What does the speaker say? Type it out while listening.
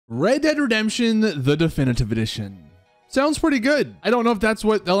Red Dead Redemption, the Definitive Edition. Sounds pretty good. I don't know if that's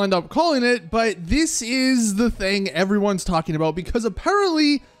what they'll end up calling it, but this is the thing everyone's talking about because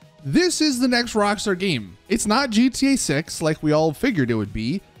apparently this is the next Rockstar game. It's not GTA 6 like we all figured it would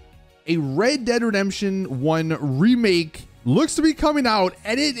be. A Red Dead Redemption 1 remake looks to be coming out,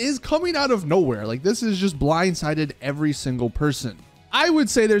 and it is coming out of nowhere. Like, this is just blindsided every single person. I would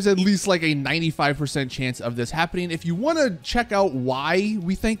say there's at least like a 95% chance of this happening. If you want to check out why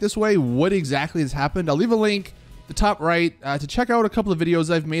we think this way, what exactly has happened, I'll leave a link at the top right to check out a couple of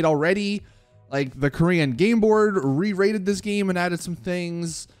videos I've made already. Like the Korean Game Board re-rated this game and added some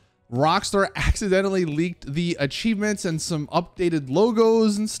things. Rockstar accidentally leaked the achievements and some updated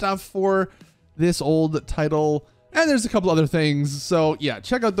logos and stuff for this old title. And there's a couple other things. So yeah,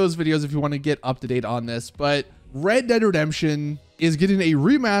 check out those videos if you want to get up to date on this. But Red Dead Redemption is getting a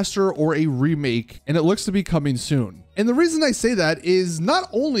remaster or a remake, and it looks to be coming soon. And the reason I say that is not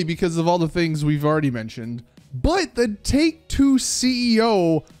only because of all the things we've already mentioned, but the Take-Two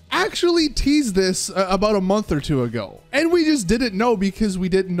CEO actually teased this about a month or two ago. And we just didn't know because we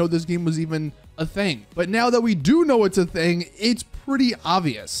didn't know this game was even a thing. But now that we do know it's a thing, it's pretty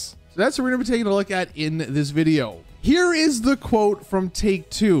obvious. So that's what we're gonna be taking a look at in this video. Here is the quote from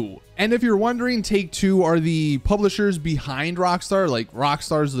Take-Two. And if you're wondering, Take-Two are the publishers behind Rockstar. Like,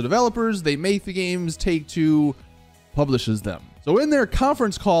 Rockstar's the developers, they make the games, Take-Two publishes them. So in their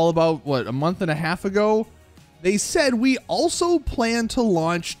conference call about, what, a month and a half ago, they said, we also plan to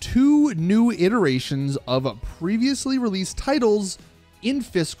launch 2 new iterations of previously released titles in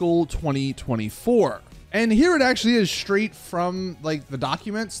fiscal 2024. And here it actually is straight from like the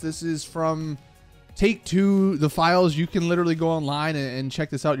documents. This is from Take-Two, the files. You can literally go online and check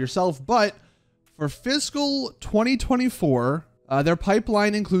this out yourself. But for fiscal 2024, their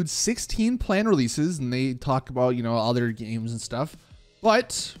pipeline includes 16 planned releases, and they talk about, you know, other games and stuff.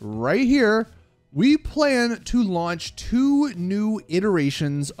 But right here, we plan to launch 2 new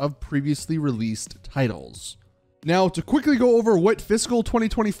iterations of previously released titles. Now, to quickly go over what fiscal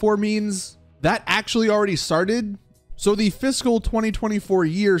 2024 means, that actually already started. So the fiscal 2024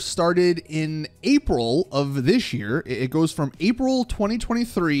 year started in April of this year. It goes from April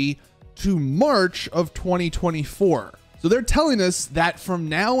 2023 to March of 2024. So they're telling us that from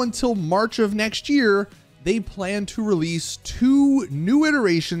now until March of next year, they plan to release 2 new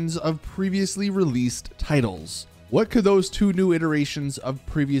iterations of previously released titles. What could those 2 new iterations of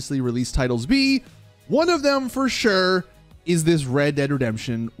previously released titles be? One of them for sure is this Red Dead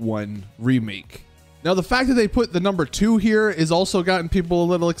Redemption 1 remake. Now, the fact that they put the number 2 here has also gotten people a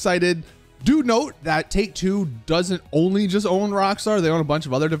little excited. Do note that Take-Two doesn't only just own Rockstar, they own a bunch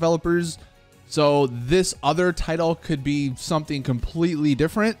of other developers. So this other title could be something completely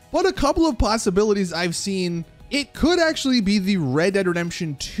different. But a couple of possibilities I've seen, it could actually be the Red Dead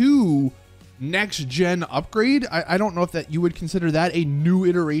Redemption 2 next gen upgrade. I don't know if that you would consider that a new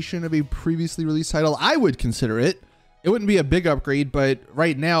iteration of a previously released title. I would consider it. It wouldn't be a big upgrade, but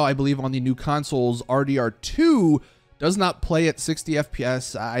right now, I believe on the new consoles, RDR2 does not play at 60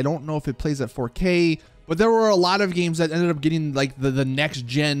 FPS. I don't know if it plays at 4K, but there were a lot of games that ended up getting like the next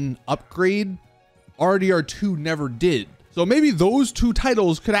gen upgrade. RDR2 never did. So maybe those 2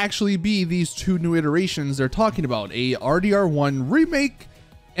 titles could actually be these 2 new iterations they're talking about, a RDR1 remake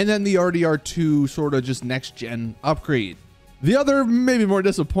and then the RDR2 sort of just next gen upgrade. The other, maybe more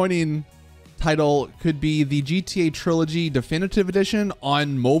disappointing title could be the GTA Trilogy Definitive Edition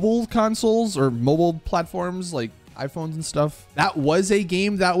on mobile consoles or mobile platforms like iPhones and stuff. That was a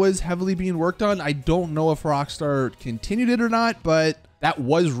game that was heavily being worked on. I don't know if Rockstar continued it or not, but that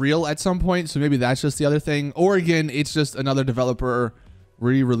was real at some point. So maybe that's just the other thing. Or again, it's just another developer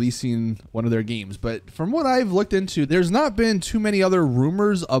re-releasing one of their games. But from what I've looked into, there's not been too many other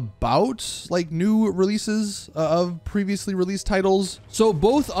rumors about like new releases of previously released titles. So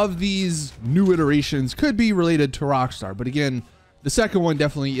both of these new iterations could be related to Rockstar. But again, the second one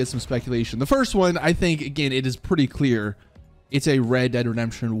definitely is some speculation. The first one, I think, again, it is pretty clear it's a Red Dead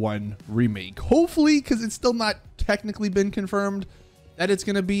Redemption 1 remake. Hopefully, because it's still not technically been confirmed that it's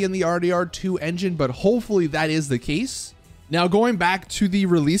going to be in the RDR2 engine, but hopefully that is the case. Now, going back to the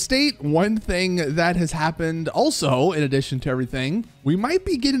release date, one thing that has happened also, in addition to everything, we might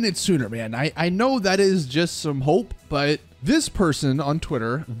be getting it sooner, man. I know that is just some hope, but this person on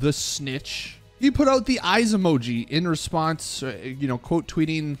Twitter, the Snitch, he put out the eyes emoji in response, you know, quote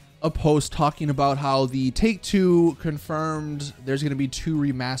tweeting a post talking about how the Take-Two confirmed there's going to be 2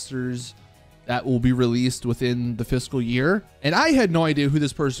 remasters that will be released within the fiscal year. And I had no idea who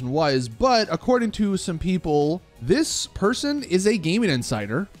this person was, but according to some people This person is a gaming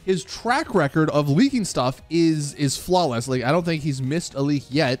insider. His track record of leaking stuff is flawless. Like, I don't think he's missed a leak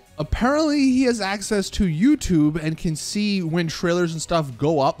yet. Apparently he has access to YouTube and can see when trailers and stuff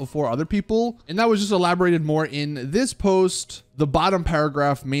go up before other people. And that was just elaborated more in this post. The bottom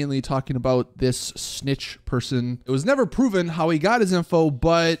paragraph mainly talking about this snitch person. It was never proven how he got his info,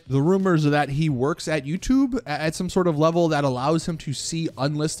 but the rumors are that he works at YouTube at some sort of level that allows him to see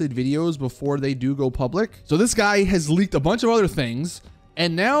unlisted videos before they do go public. So this guy has leaked a bunch of other things,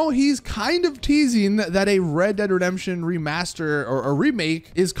 and now he's kind of teasing that a Red Dead Redemption remaster or a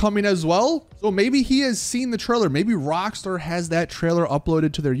remake is coming as well. So maybe he has seen the trailer. Maybe Rockstar has that trailer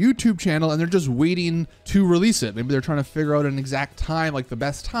uploaded to their YouTube channel and they're just waiting to release it. Maybe they're trying to figure out an exact time, like the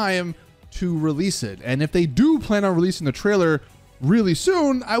best time to release it. And if they do plan on releasing the trailer really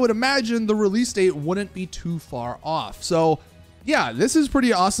soon, I would imagine the release date wouldn't be too far off. So yeah, this is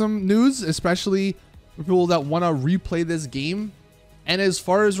pretty awesome news, especially for people that want to replay this game. And as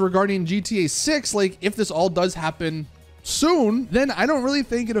far as regarding GTA 6, like if this all does happen soon, then I don't really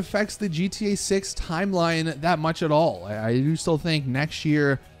think it affects the GTA 6 timeline that much at all. I do still think next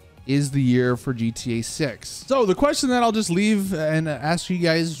year is the year for GTA 6. So the question that I'll just leave and ask you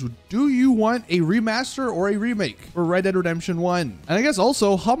guys, do you want a remaster or a remake for Red Dead Redemption 1? And I guess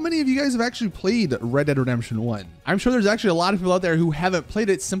also, how many of you guys have actually played Red Dead Redemption 1? I'm sure there's actually a lot of people out there who haven't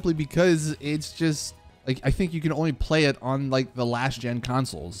played it simply because it's just, like, I think you can only play it on like the last gen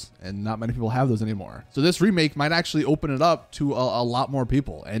consoles and not many people have those anymore. So this remake might actually open it up to a lot more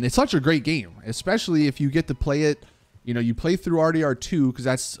people. And it's such a great game, especially if you get to play it, you know, you play through RDR2 because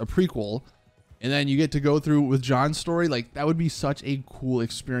that's a prequel. And then you get to go through with John's story. Like, that would be such a cool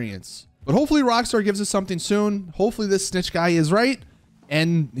experience. But hopefully Rockstar gives us something soon. Hopefully this snitch guy is right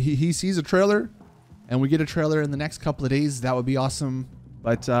and he sees a trailer and we get a trailer in the next couple of days. That would be awesome.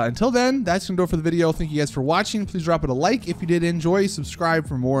 But until then, that's gonna do it for the video. Thank you guys for watching. Please drop it a like if you did enjoy. Subscribe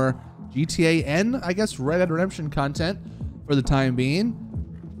for more GTA and I guess Red Dead Redemption content for the time being.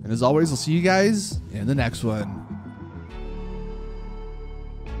 And as always, I'll see you guys in the next one.